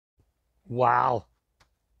Wow.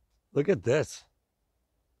 Look at this.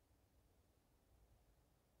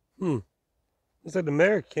 Looks like the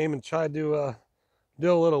mayor came and tried to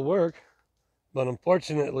do a little work, but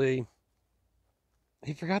unfortunately,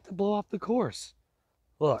 he forgot to blow off the course.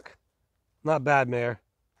 Look, not bad, Mayor,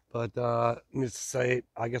 but needs to say,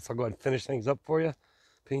 I guess I'll go ahead and finish things up for you.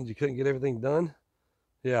 Means you couldn't get everything done.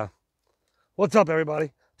 Yeah. What's up,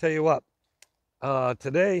 everybody? Tell you what,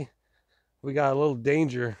 today we got a little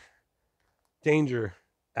danger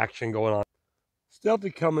action going on.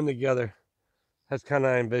 Stealthy coming together. That's kind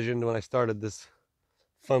of I envisioned when I started this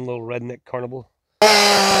fun little redneck carnival.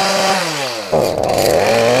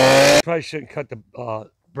 Probably shouldn't cut the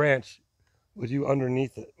branch with you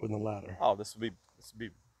underneath it with the ladder. Oh, this will be.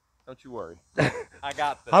 Don't you worry. I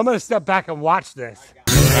got this. I'm gonna step back and watch this.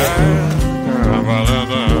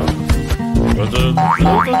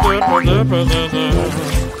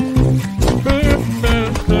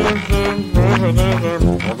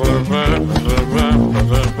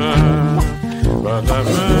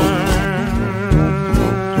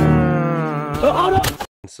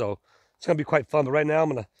 So it's gonna be quite fun, but right now I'm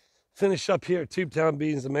gonna finish up here at Tubetown,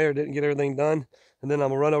 being the mayor didn't get everything done, and then I'm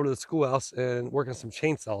gonna run over to the schoolhouse and work on some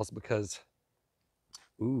chainsaws because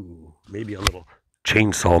maybe a little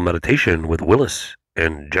chainsaw meditation with Willis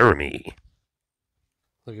and Jeremy.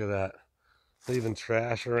 Look at that, leaving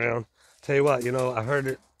trash around. Tell you what, I heard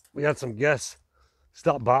it. We had some guests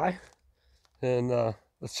stop by, and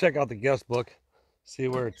let's check out the guest book, see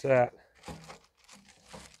where it's at.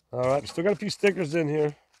 All right, still got a few stickers in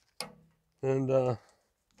here, and well,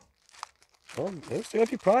 still got a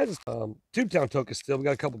few prizes. Tubetown tokens still. We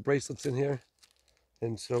got a couple bracelets in here,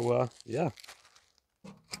 and so yeah,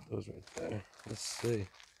 those right there. Let's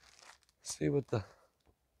see what the.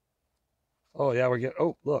 Oh yeah, we're getting.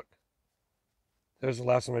 Oh look, there's the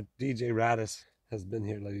last one. DJ Radis has been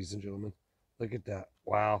here, ladies and gentlemen. Look at that!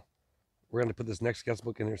 Wow, we're gonna put this next guest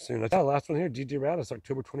book in here soon. Yeah, last one here, DJ Radis,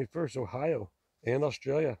 October 21st, Ohio and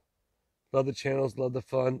Australia. Love the channels, love the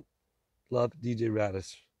fun, love DJ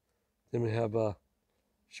Radis. Then we have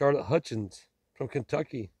Charlotte Hutchins from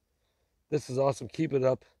Kentucky. This is awesome. Keep it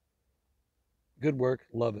up. Good work.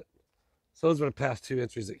 Love it. So those were the past two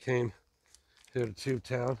entries that came here to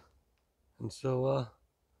Tubetown. And so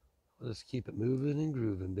let's keep it moving and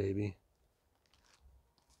grooving, baby.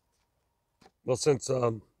 Well, since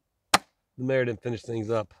the mayor didn't finish things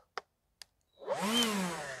up,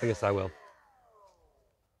 I guess I will.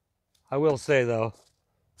 I will say, though,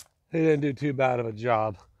 he didn't do too bad of a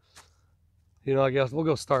job. I guess we'll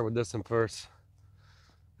go start with this one first.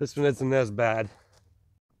 This one isn't as bad.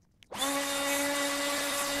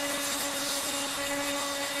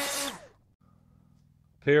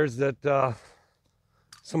 Appears that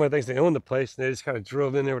somebody thinks they own the place and they just kind of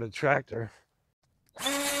drove in there with a tractor. Look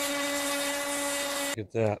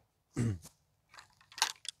at that.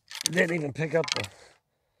 Didn't even pick up the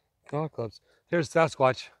golf clubs. Here's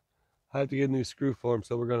Sasquatch. I have to get a new screw for him,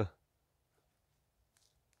 so we're going to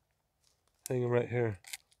hang him right here.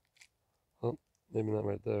 Oh, maybe not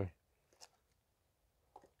right there.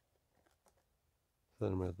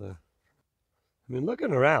 Set him right there. I mean,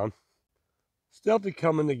 looking around, stealthy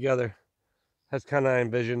coming together. That's kind of I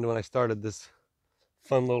envisioned when I started this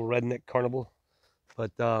fun little redneck carnival.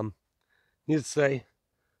 But needless to say,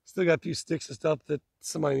 still got a few sticks and stuff that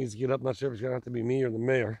somebody needs to get up. Not sure if it's going to have to be me or the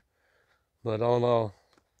mayor. But all in all,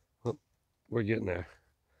 well, we're getting there.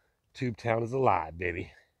 Tubetown is alive,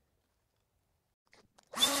 baby.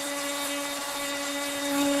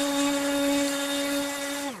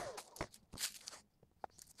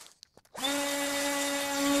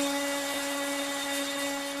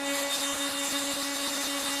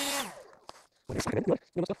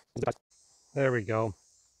 There we go.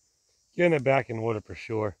 Getting it back in order for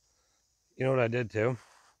sure. You know what I did too?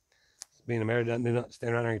 Being a mayor doesn't do not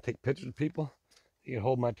stand around there and take pictures of people. You can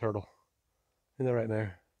hold my turtle. Isn't that right,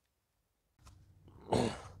 Mayor?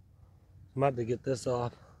 I'm about to get this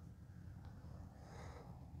off.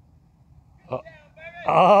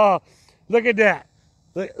 Oh, look at that.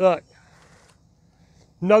 Look.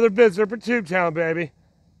 Another visitor for Tubetown, baby.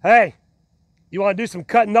 Hey, you want to do some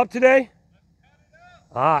cutting up today?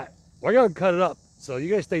 All right, we're going to cut it up. So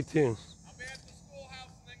you guys stay tuned. I'll be at the schoolhouse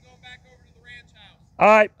and then going back over to the ranch house.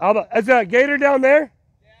 All right, is that gator down there?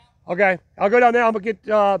 Yeah. Okay, I'll go down there. I'm gonna get.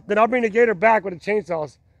 Then I'll bring the gator back with the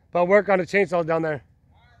chainsaws. But I'll work on the chainsaws down there.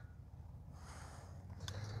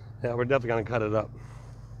 Yeah, we're definitely gonna cut it up.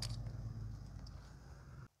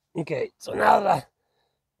 Okay, so now that I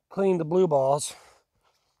cleaned the blue balls,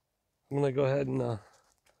 I'm gonna go ahead and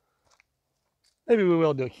maybe we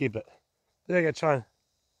will keep it. I think I gotta try.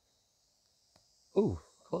 Ooh,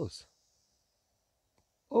 close.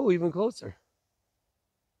 Oh, even closer.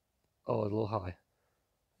 Oh, a little high.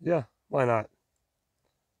 Yeah, why not?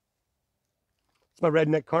 It's my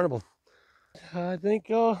redneck carnival. I think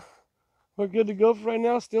we're good to go for right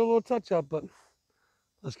now. Still a little touch up, but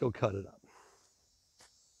let's go cut it up.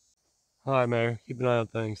 All right, Mayor, keep an eye on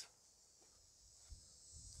things.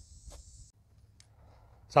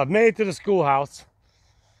 So I've made it to the schoolhouse.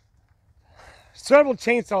 Several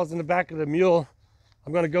chainsaws in the back of the mule.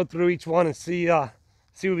 I'm gonna go through each one and see what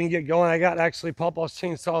we can get going. I got actually Pawpaw's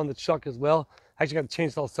chainsaw in the truck as well. I actually got the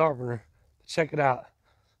chainsaw sharpener. Check it out.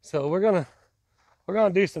 So we're gonna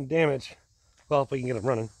do some damage. Well, if we can get them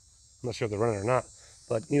running. I'm not sure if they're running or not.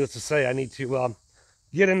 But needless to say, I need to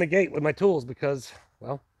get in the gate with my tools because,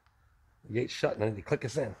 well, the gate's shut and I need to click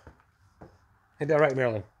us in. Ain't that right,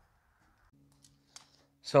 Marilyn?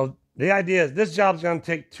 So the idea is this job's gonna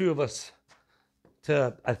take two of us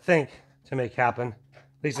to, I think, to make happen.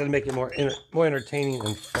 At least to make it more entertaining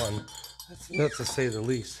and fun. That's to say the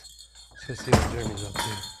least. Let's see what Jeremy's up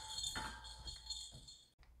to.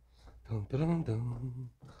 Dun, dun, dun, dun.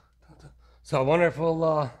 So I wonder if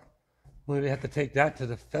we'll maybe have to take that to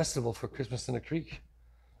the festival for Christmas in the Creek.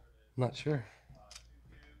 I'm not sure.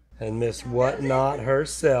 And Miss Whatnot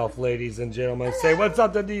herself, ladies and gentlemen. Say what's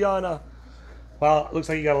up to Deanna. Well, it looks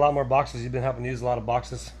like you got a lot more boxes. You've been having to use a lot of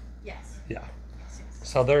boxes. Yes. Yeah.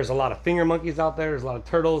 So there's a lot of finger monkeys out there. There's a lot of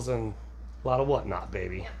turtles and a lot of whatnot,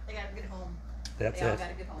 baby. Yep, they got a good home. That's They all it. got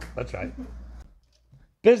a good home. That's right.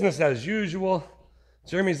 Business as usual.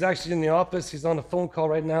 Jeremy's actually in the office. He's on a phone call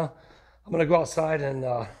right now. I'm gonna go outside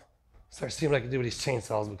and start seeing what I can do with these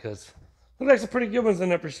chainsaws because look like some pretty good ones in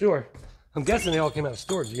there for sure. I'm guessing they all came out of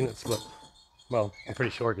storage units, but well, I'm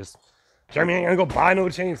pretty sure because Jeremy ain't gonna go buy no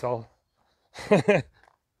chainsaw.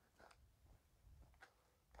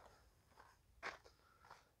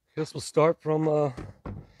 Guess we'll start from yeah,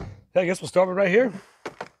 I guess we'll start with right here.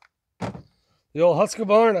 The old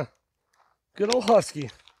Husqvarna. Good old Husky.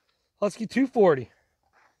 Husky 240.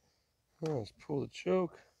 Oh, let's pull the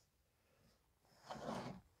choke.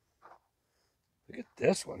 Look at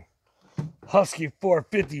this one. Husky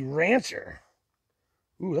 450 Rancher.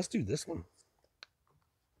 Ooh, let's do this one.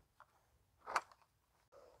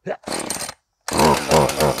 Yeah.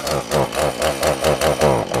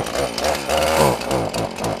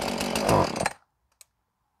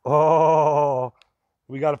 Oh,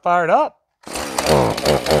 we got to fire it up.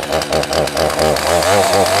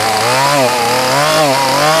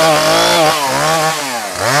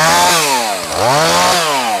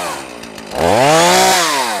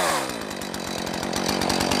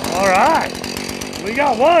 All right, we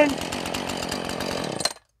got one.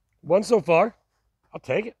 One so far. I'll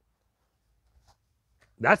take it.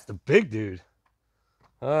 That's the big dude.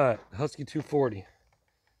 All right, Husky 240. Let's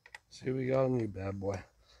see what we got on you, bad boy.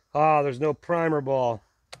 Ah, there's no primer ball.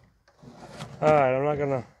 All right, I'm not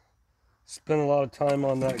gonna spend a lot of time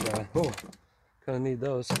on that guy. Oh, gonna need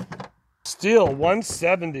those. Steel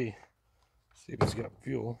 170. Let's see if it's got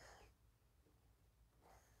fuel.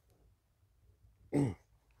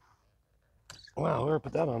 Wow, we're gonna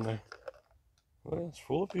put that on there. Well, it's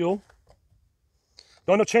full of fuel.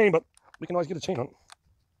 Don't have no chain, but we can always get a chain on it.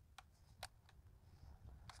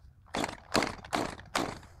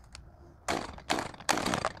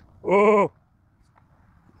 Oh,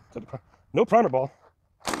 no primer ball.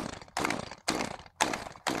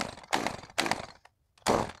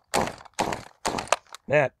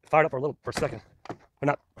 Man, it fired up for a second. Or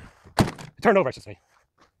not. It turned over, I should say.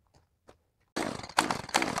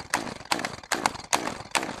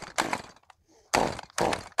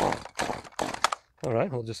 All right,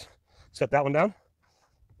 we'll just set that one down.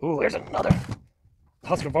 Ooh, there's another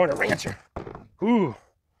Husqvarna Rancher. Ooh,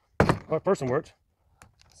 our first one worked.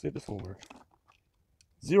 Let's see if this one will work.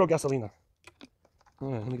 Zero gasolina.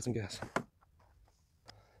 All right, let me get some gas.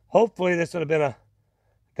 Hopefully this would have been a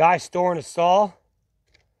guy storing a saw.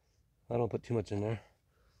 I don't put too much in there.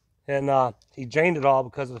 And he drained it all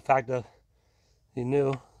because of the fact that he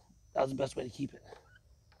knew that was the best way to keep it.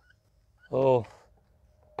 Oh,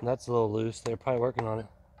 that's a little loose. They're probably working on it.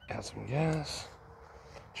 Add some gas.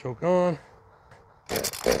 Choke on.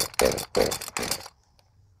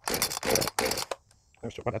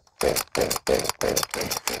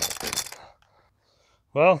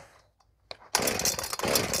 Well,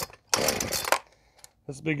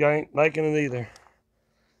 this big guy ain't liking it either.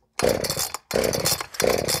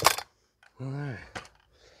 Alright.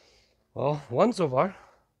 Well, one so far.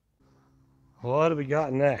 What do we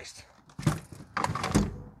got next?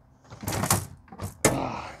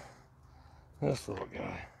 This little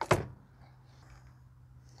guy. A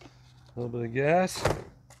little bit of gas.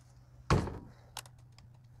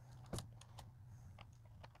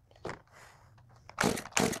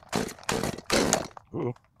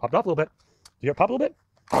 Ooh, popped off a little bit. Do you hear it pop a little bit?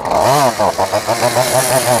 Oh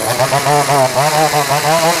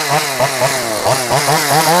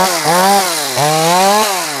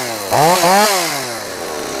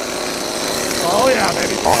yeah,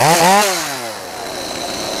 baby.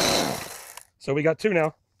 So we got two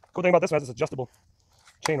now. Cool thing about this one is it's adjustable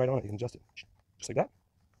chain right on it. You can adjust it just like that.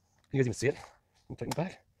 You guys even see it? I'm taking it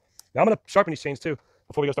back. Now I'm gonna sharpen these chains too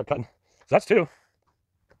before we go start cutting. So that's two.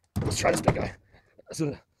 Let's try this big guy. This is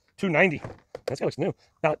a 290. This guy looks new.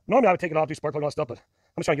 Now normally I would take it off, do spark plug and all that stuff, but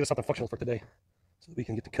I'm just trying to get us something functional for today so that we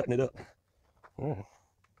can get to cutting it up. All right.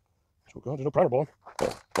 So there's no primer ball. Oh,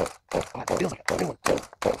 it feels like a new one.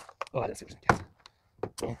 Oh, I didn't see it.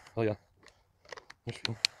 Oh yeah.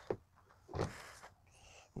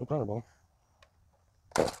 No primer ball.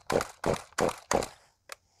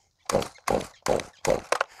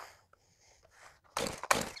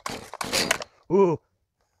 Ooh.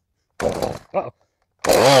 Uh-oh.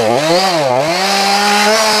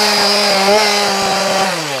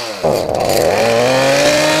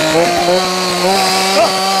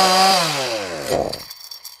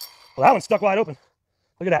 Well, that one stuck wide open.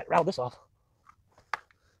 Look at that. Rattled this off.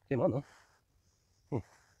 Came on though.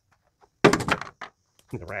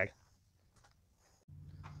 Need a rag.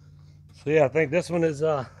 So yeah, I think this one is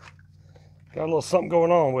got a little something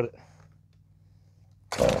going on with it.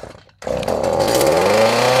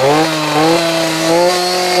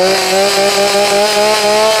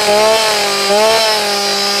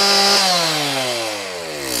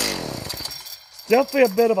 Definitely a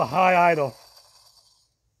bit of a high idle.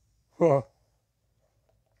 Huh.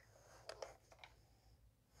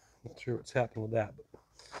 Not sure what's happening with that, but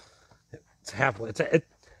it's halfway. It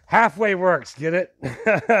halfway works. Get it?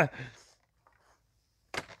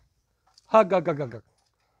 Hug.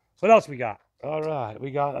 What else we got? All right,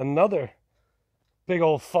 we got another big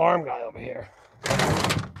old farm guy over here.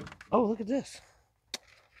 Oh, look at this.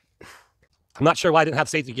 I'm not sure why I didn't have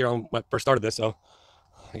safety gear on when I first started this, so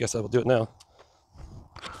I guess I will do it now.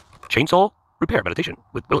 Chainsaw repair meditation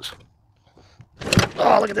with Willis.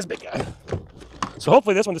 Oh, look at this big guy. So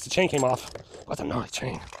hopefully this one, just the chain came off. That's a nice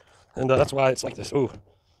chain. And that's why it's like this. Ooh,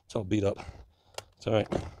 it's all beat up. It's all right.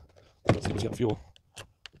 Let's see if it's got fuel.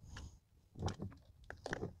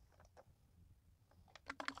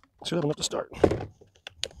 Should have enough to start.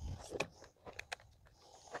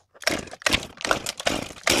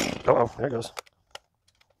 Uh-oh, there it goes.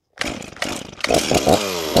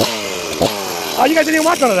 Oh, you guys didn't even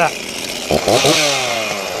watch none of that.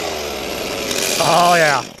 Oh,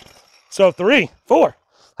 yeah. So 3, 4. I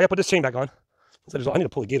gotta put this chain back on. I need to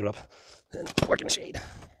pull the gator up and work in the shade.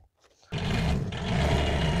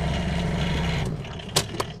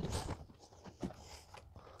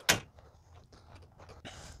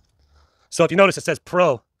 So if you notice, it says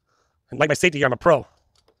pro. And like my safety gear, I'm a pro.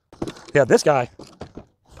 Yeah, this guy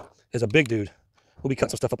is a big dude. We'll be cutting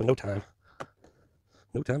some stuff up in no time.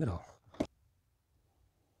 No time at all.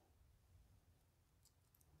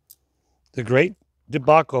 The great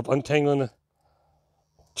debacle of untangling the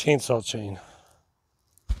chainsaw chain.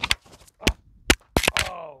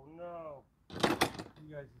 Oh no.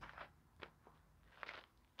 You guys...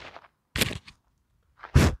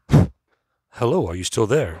 Hello, are you still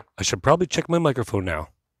there? I should probably check my microphone now.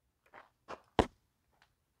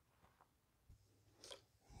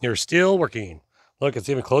 You're still working. Look, it's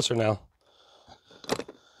even closer now.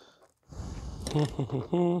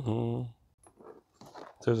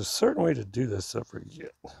 There's a certain way to do this, I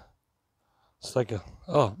forget. It's like a,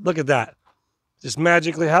 oh, look at that. Just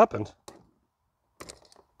magically happened.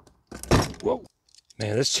 Whoa.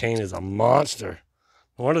 Man, this chain is a monster.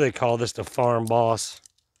 No wonder they call this the farm boss.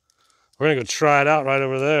 We're gonna go try it out right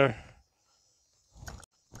over there.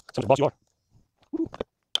 That's the boss you are. Woo.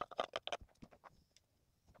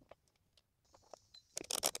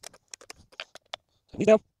 Knees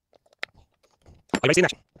down. Oh, you might see in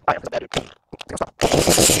action. I am the bad dude.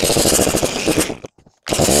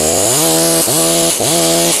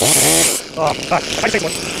 Oh, God. I can take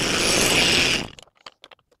one.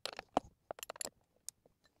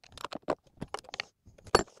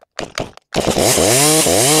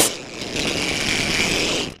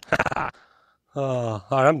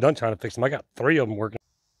 All right, I'm done trying to fix them. I got 3 of them working.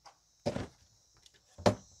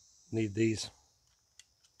 Need these.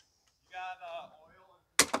 You got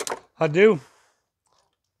oil? I do.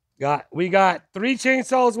 We got 3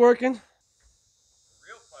 chainsaws working. Real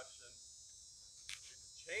question.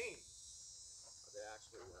 Is the chain, are they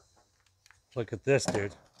actually working? Look at this,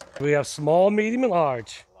 dude. We have small, medium, and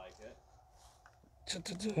large. I like it.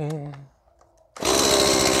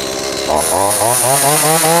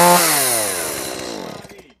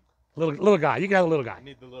 Little guy. You can have a little guy. I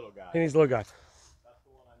need the little guy. He needs a little guy. That's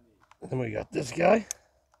the one I need. Then we got this guy.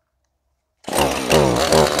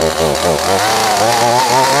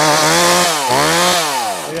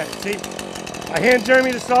 Yeah, see, I hand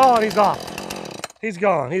Jeremy the saw and he's off. He's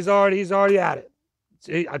gone. He's already at it.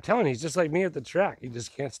 See, I'm telling you, he's just like me at the track. He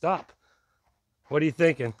just can't stop. What are you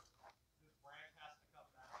thinking?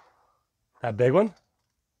 That big one?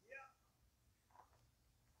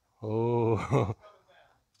 Oh,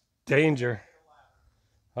 danger.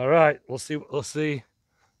 All right, we'll see. We'll see.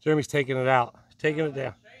 Jeremy's taking it out. Taking it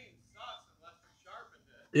down.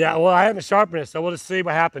 Yeah, well, I haven't sharpened it, so we'll just see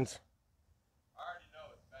what happens. I already know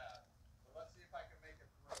it's bad. So let's see if I can make it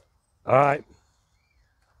through. All right.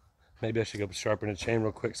 Maybe I should go sharpen the chain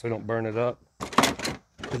real quick so I don't burn it up.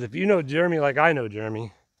 Because if you know Jeremy like I know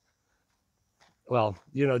Jeremy, well,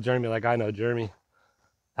 you know Jeremy like I know Jeremy,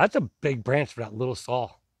 that's a big branch for that little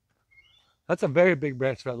saw. That's a very big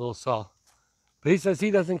branch for that little saw. But he says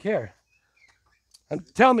he doesn't care. And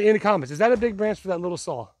tell me in the comments, is that a big branch for that little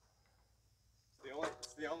saw?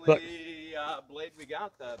 It's the only blade we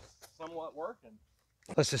got that's somewhat working.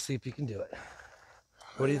 Let's just see if he can do it.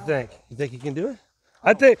 What do you think? You think he can do it?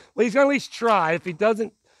 I think, well, he's going to at least try. If he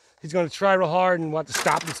doesn't, he's going to try real hard and want to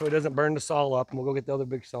stop him so he doesn't burn the saw up, and we'll go get the other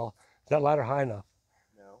big saw. Is that ladder high enough?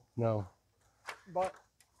 No. No. But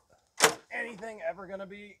anything ever going to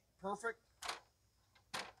be perfect?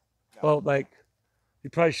 No. Well, like, you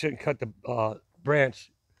probably shouldn't cut the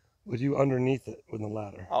branch with you underneath it with the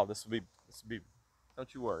ladder. Oh, this will be,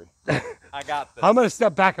 don't you worry. I got this. I'm going to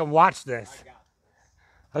step back and watch this. I got this.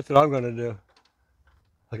 That's what I'm going to do.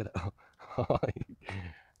 Look at that. Oh,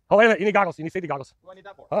 wait a minute. You need goggles. You need safety goggles. What do I need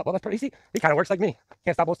that for? Oh, well, that's pretty easy. He kind of works like me.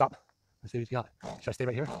 Can't stop, won't stop. Let's see what you got. Should I stay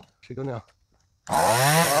right here? Should we go now?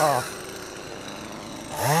 Oh.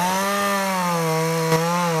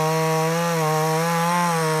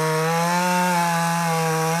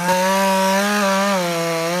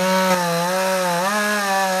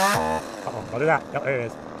 Uh-oh, look at that. Oh, there it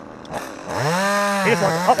is. He just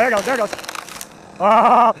wants it. Oh, there it goes. There it goes.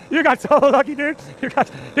 Oh, you got so lucky, dude. Dude,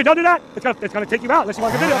 don't do that. It's gonna take you out unless you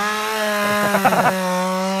want the video.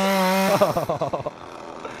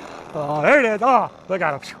 Oh, there it is. Oh, look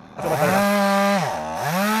at him. That's what look at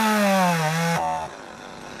him.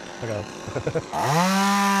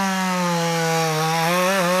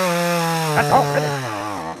 That's all.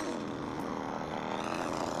 Right.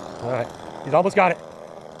 All right, he's almost got it.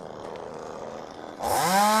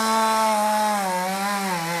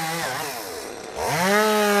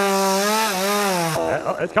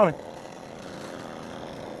 Oh, it's coming.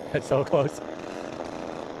 It's so close.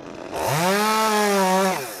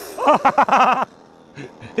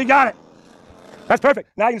 He got it. That's perfect.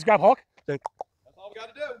 Now you can just grab Hulk. That's all we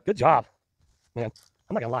got to do. Good job. Man,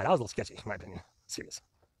 I'm not going to lie. That was a little sketchy, in my opinion. Serious.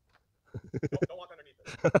 Don't walk underneath it.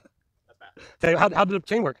 That's bad. Tell you, how did the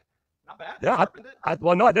chain work? Not bad. Yeah,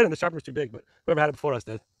 well, no, I didn't. The sharpener was too big, but whoever had it before us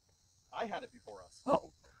did. I had it before us.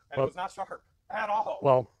 Oh. And Well, it was not sharp at all.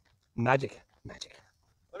 well, magic. Magic.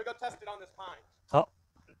 Let me go test it on this pine. Oh.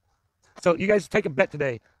 So you guys take a bet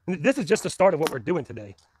today. This is just the start of what we're doing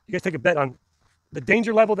today. You guys take a bet on the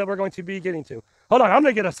danger level that we're going to be getting to. Hold on, I'm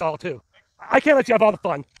going to get us all too. I can't let you have all the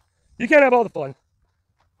fun. You can't have all the fun.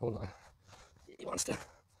 Hold on. He wants to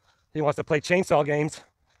play chainsaw games.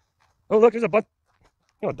 Oh, look, there's a bunch.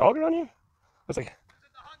 You know, a dog around here? It's like, This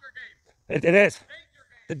is the Hunger Games. it is.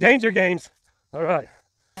 The danger games. All right.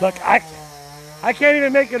 Look, I can't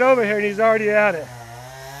even make it over here and he's already at it.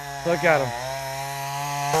 Look at him.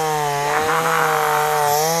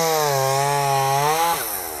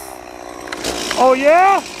 Oh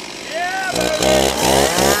yeah? Yeah,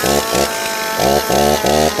 baby.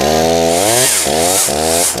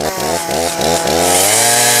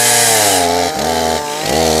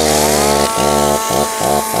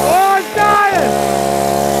 Oh, it's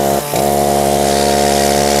dying!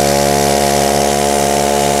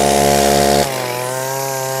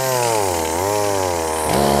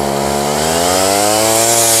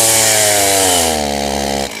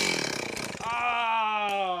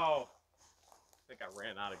 Oh! I think I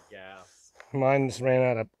ran out of gas. Mine just ran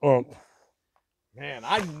out of oomph. Man,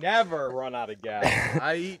 I never run out of gas.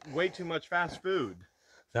 I eat way too much fast food.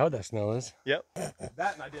 Is that what that smell is? Yep.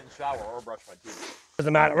 That and I didn't shower or brush my teeth.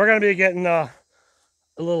 Doesn't matter. We're going to be getting a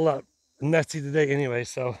little messy today anyway,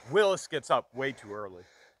 so. Willis gets up way too early.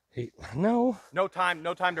 No. No time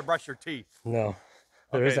to brush your teeth. No.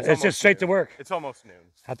 There Okay, isn't. It's just straight to work. It's almost noon.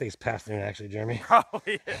 I think it's past noon actually, Jeremy.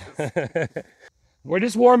 Probably is. We're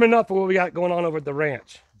just warming up for what we got going on over at the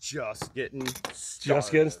ranch. Just getting started.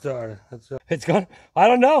 Just getting started. It's gonna. I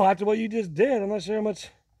don't know. After what you just did, I'm not sure how much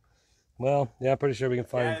Well, yeah, I'm pretty sure we can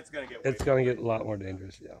find. Yeah, it's gonna get. It's gonna get a lot more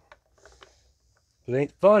dangerous. Yeah. It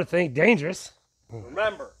ain't fun if it ain't dangerous.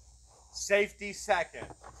 Remember, safety second.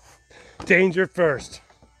 Danger first.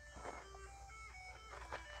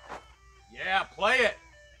 Yeah, play it.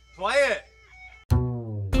 Play it.